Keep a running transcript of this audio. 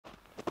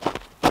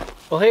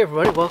Well, hey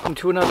everybody, welcome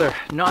to another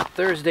Not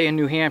Thursday in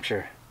New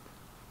Hampshire.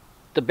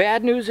 The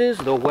bad news is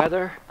the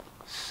weather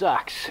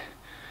sucks.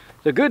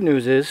 The good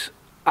news is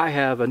I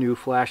have a new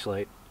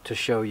flashlight to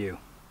show you.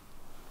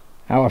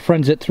 Our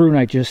friends at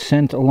Thrunite just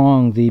sent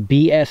along the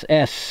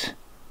BSS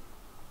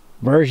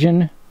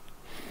version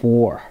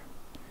 4.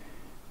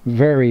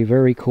 Very,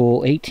 very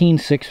cool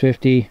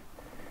 18650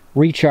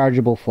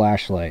 rechargeable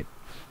flashlight.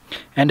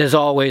 And as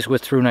always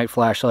with Thrunite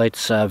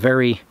flashlights,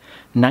 very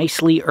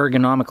nicely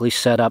ergonomically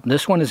set up.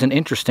 This one is an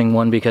interesting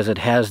one because it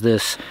has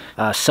this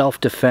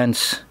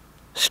self-defense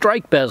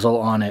strike bezel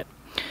on it,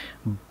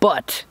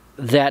 but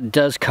that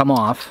does come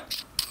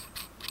off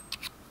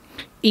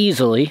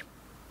easily,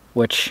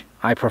 which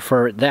I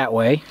prefer it that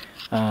way.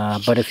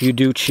 But if you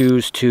do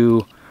choose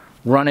to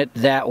run it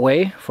that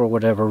way for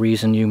whatever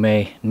reason you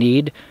may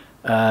need,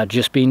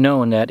 just be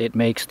known that it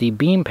makes the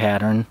beam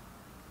pattern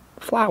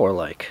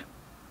flower-like.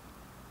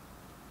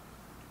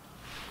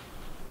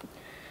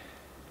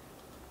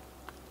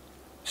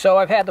 So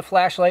I've had the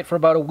flashlight for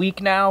about a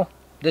week now.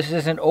 This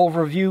is an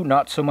overview,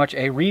 not so much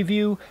a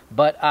review,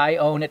 but I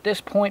own at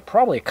this point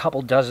probably a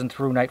couple dozen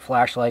Thrunite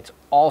flashlights,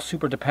 all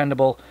super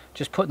dependable.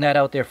 Just putting that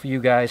out there for you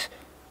guys.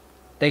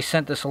 They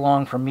sent this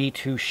along for me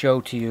to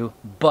show to you,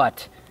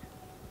 but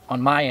on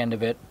my end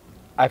of it,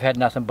 I've had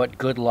nothing but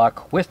good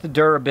luck with the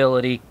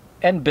durability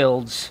and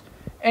builds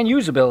and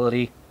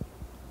usability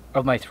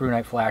of my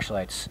Thrunite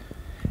flashlights.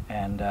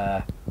 And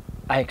I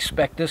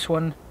expect this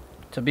one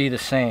to be the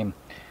same.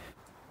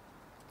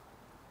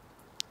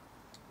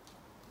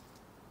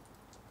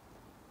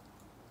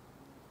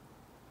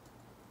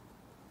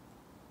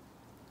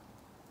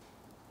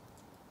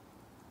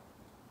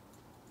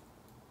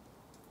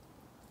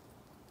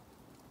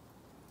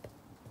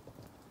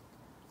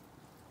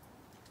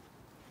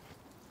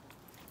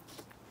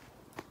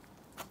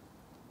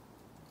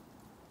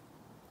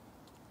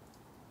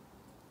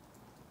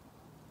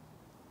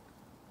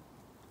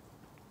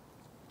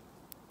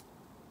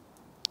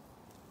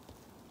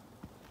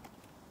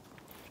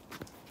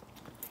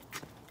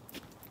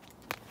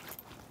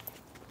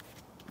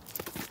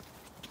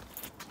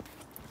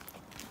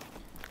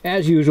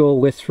 As usual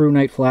with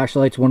Thrunite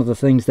flashlights, one of the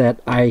things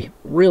that I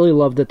really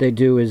love that they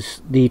do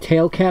is the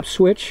tail cap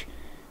switch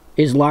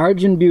is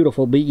large and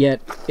beautiful, but yet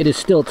it is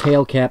still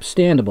tail cap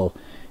standable.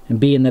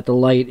 And being that the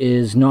light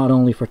is not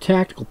only for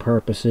tactical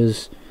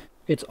purposes,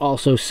 it's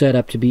also set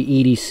up to be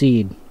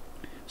EDC'd.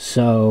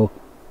 So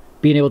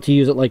being able to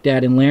use it like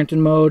that in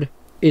lantern mode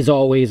is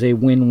always a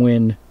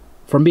win-win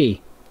for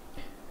me,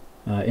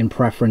 in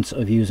preference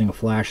of using a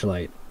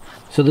flashlight.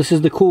 So this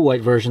is the cool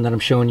white version that I'm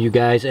showing you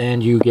guys,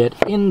 and you get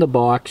in the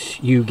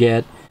box, you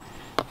get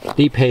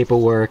the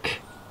paperwork,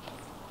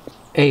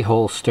 a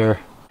holster,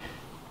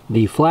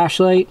 the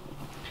flashlight,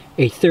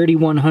 a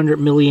 3100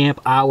 milliamp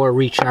hour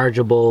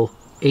rechargeable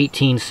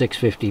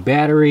 18650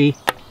 battery,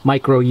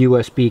 micro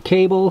USB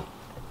cable,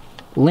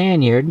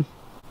 lanyard,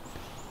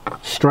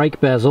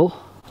 strike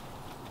bezel,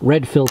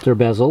 red filter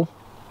bezel.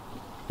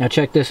 Now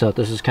check this out,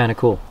 this is kind of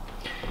cool.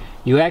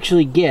 You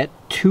actually get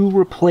 2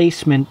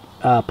 replacement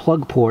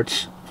plug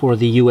ports for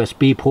the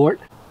USB port.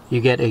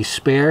 You get a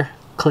spare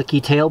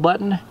clicky tail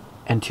button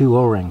and 2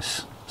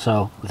 O-rings.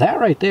 So that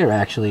right there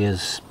actually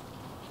is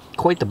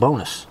quite the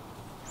bonus.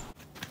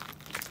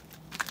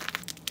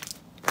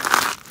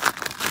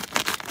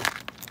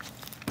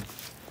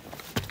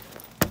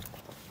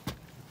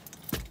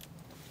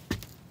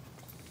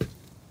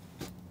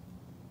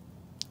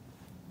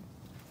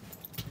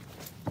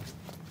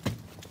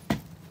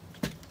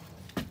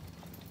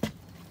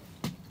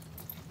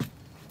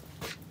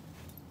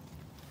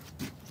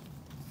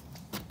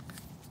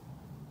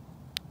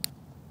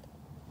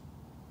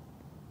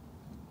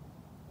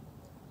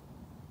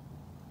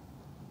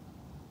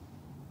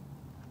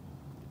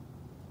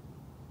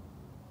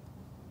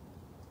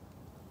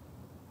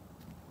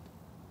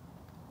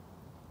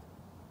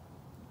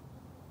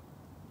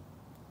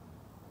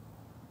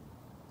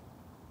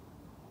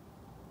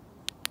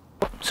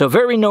 So a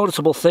very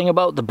noticeable thing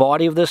about the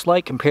body of this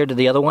light compared to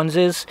the other ones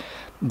is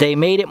they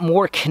made it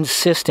more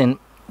consistent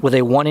with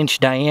a 1-inch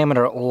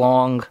diameter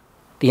along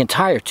the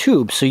entire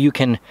tube, so you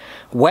can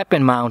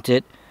weapon mount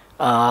it,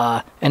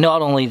 and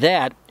not only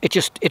that,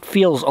 it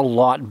feels a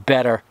lot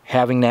better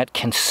having that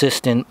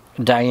consistent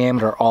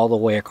diameter all the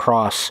way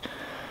across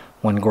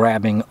when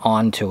grabbing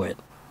onto it.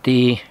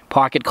 The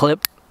pocket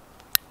clip,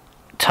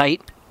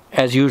 tight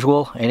as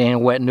usual, it ain't a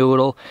wet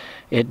noodle.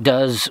 It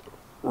does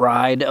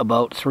ride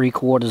about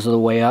 3/4 of the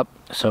way up,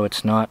 so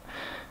it's not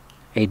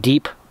a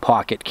deep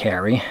pocket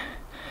carry,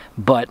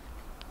 but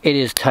it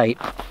is tight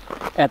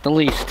at the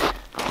least.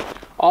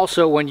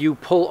 Also, when you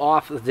pull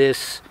off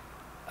this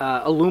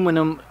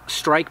aluminum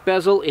strike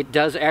bezel, it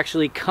does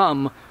actually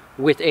come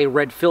with a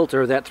red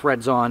filter that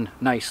threads on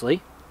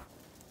nicely.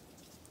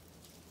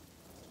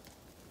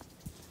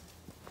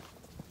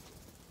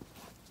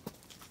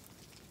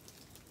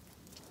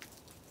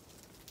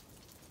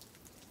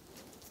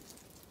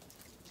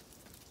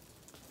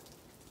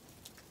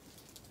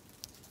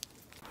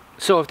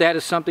 So if that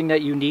is something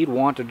that you need,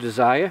 want, or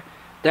desire,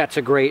 that's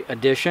a great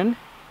addition.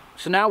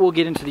 So now we'll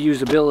get into the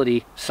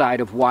usability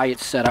side of why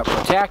it's set up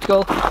for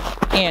tactical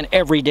and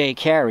everyday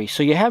carry.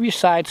 So you have your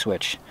side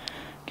switch,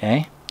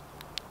 okay?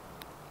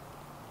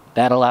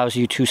 That allows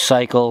you to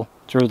cycle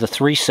through the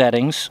 3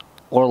 settings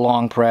or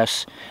long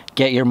press,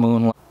 get your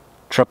moonlight,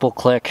 triple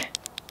click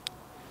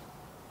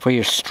for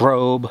your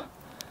strobe,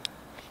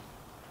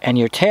 and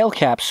your tail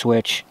cap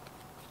switch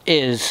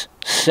is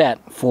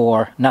set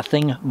for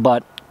nothing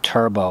but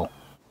turbo.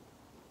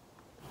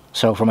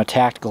 So from a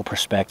tactical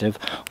perspective,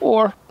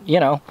 or, you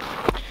know,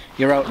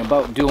 you're out and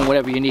about doing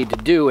whatever you need to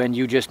do and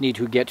you just need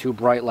to get to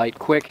bright light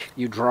quick,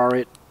 you draw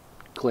it,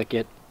 click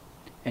it,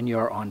 and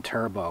you're on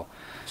turbo.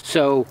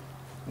 So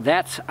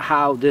that's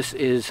how this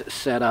is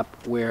set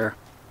up, where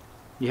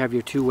you have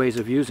your 2 ways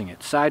of using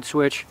it. Side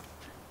switch,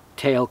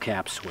 tail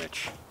cap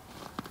switch.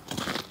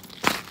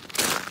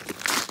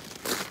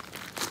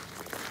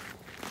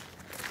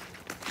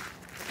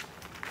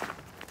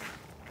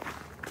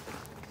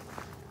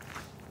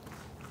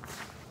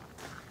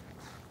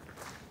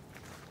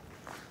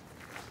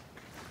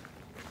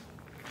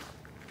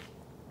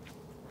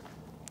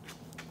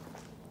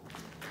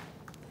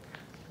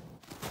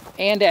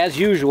 And as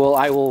usual,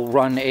 I will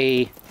run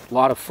a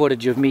lot of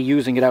footage of me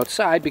using it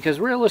outside, because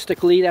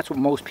realistically that's what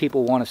most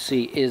people want to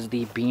see, is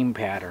the beam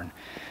pattern.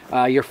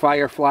 Your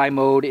Firefly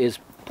mode is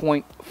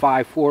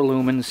 0.54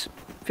 lumens,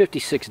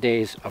 56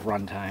 days of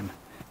runtime.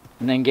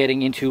 And then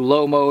getting into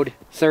low mode,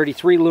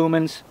 33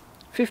 lumens,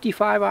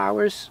 55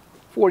 hours,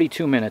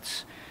 42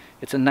 minutes.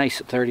 It's a nice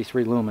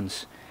 33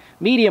 lumens.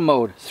 Medium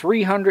mode,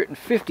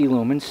 350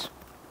 lumens,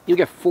 you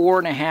get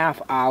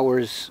 4.5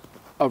 hours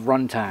of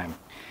runtime.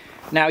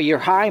 Now your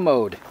high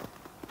mode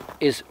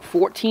is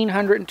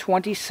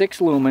 1426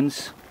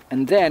 lumens,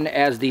 and then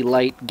as the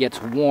light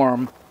gets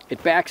warm,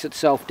 it backs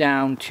itself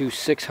down to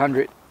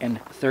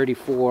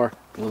 634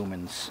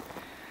 lumens.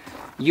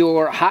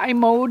 Your high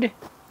mode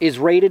is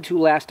rated to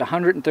last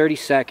 130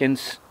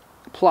 seconds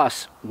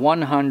plus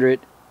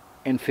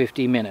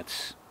 150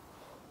 minutes.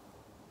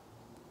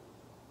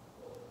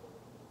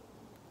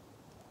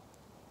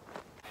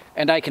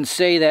 And I can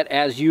say that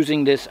as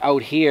using this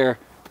out here,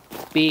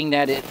 being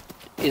that it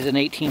is an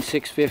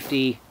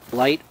 18650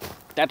 light,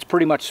 that's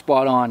pretty much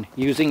spot on.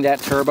 Using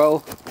that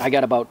turbo, I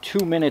got about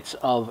 2 minutes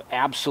of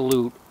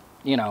absolute,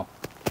 you know,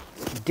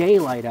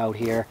 daylight out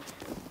here,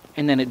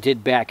 and then it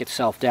did back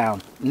itself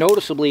down.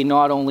 Noticeably,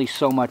 not only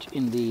so much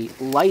in the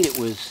light it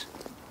was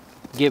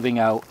giving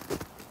out,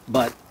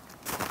 but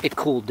it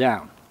cooled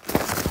down.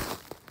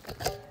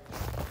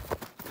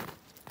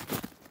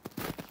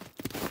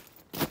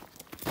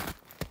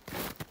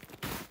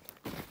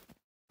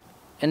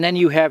 And then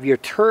you have your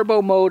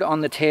turbo mode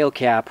on the tail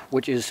cap,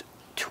 which is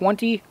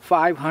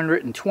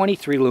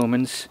 2523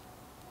 lumens,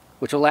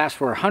 which will last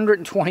for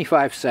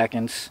 125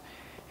 seconds,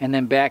 and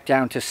then back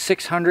down to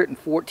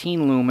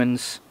 614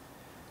 lumens,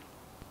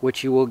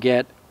 which you will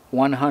get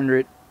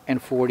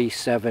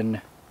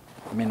 147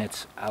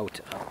 minutes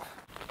out of.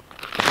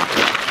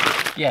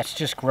 Yeah, it's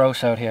just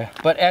gross out here.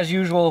 But as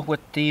usual with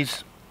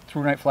these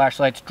Thrunite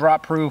flashlights,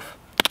 drop proof,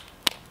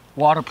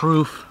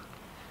 waterproof,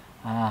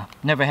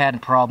 never had a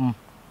problem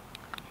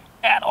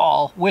at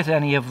all with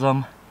any of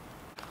them.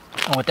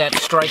 And with that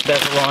strike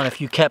bezel on,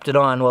 if you kept it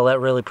on, well, that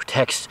really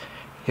protects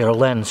your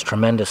lens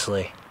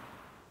tremendously.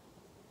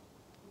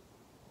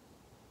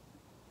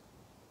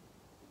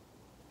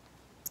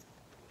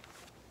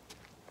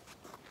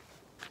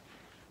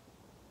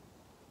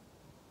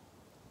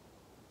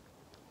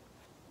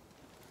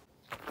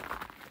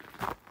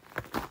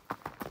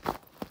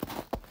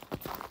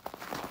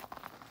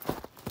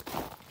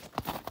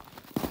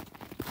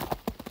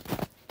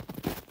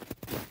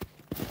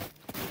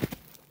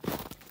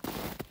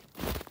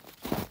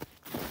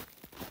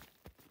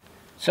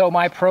 So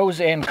my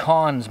pros and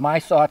cons, my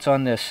thoughts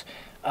on this.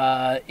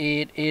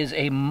 It is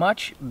a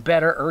much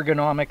better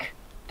ergonomic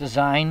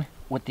design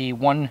with the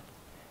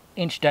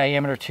 1-inch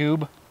diameter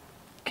tube.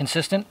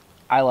 Consistent,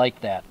 I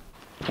like that.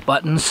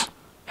 Buttons,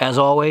 as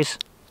always,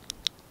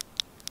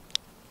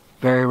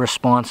 very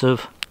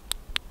responsive.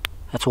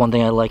 That's one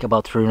thing I like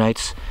about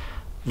Thrunites.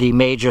 The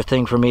major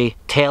thing for me,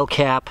 tail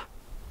cap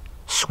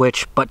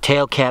switch, but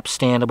tail cap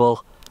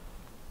standable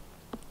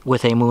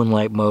with a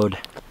moonlight mode.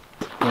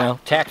 You know,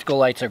 tactical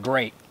lights are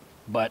great,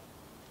 but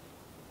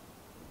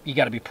you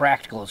got to be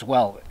practical as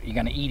well. You're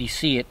going to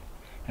EDC it,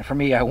 and for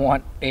me, I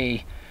want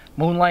a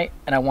moonlight,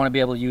 and I want to be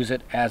able to use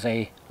it as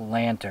a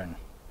lantern.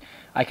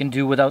 I can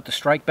do without the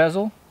strike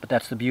bezel, but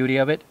that's the beauty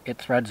of it. It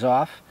threads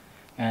off,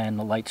 and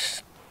the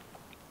light's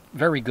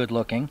very good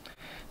looking.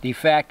 The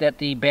fact that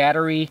the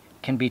battery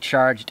can be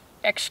charged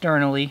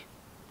externally,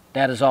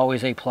 that is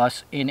always a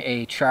plus in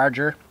a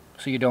charger,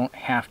 so you don't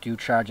have to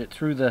charge it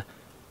through the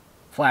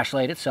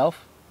flashlight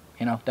itself.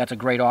 You know, that's a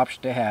great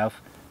option to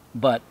have,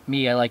 but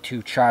me, I like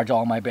to charge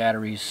all my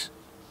batteries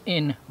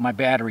in my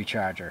battery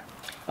charger.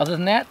 Other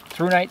than that,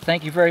 Thrunite,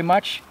 thank you very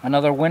much.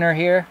 Another winner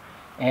here,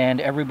 and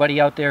everybody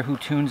out there who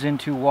tunes in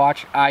to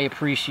watch, I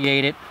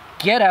appreciate it.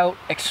 Get out,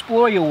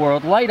 explore your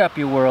world, light up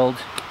your world,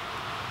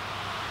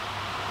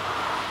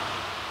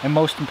 and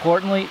most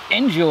importantly,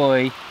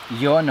 enjoy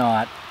your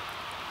not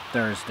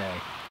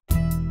Thursday.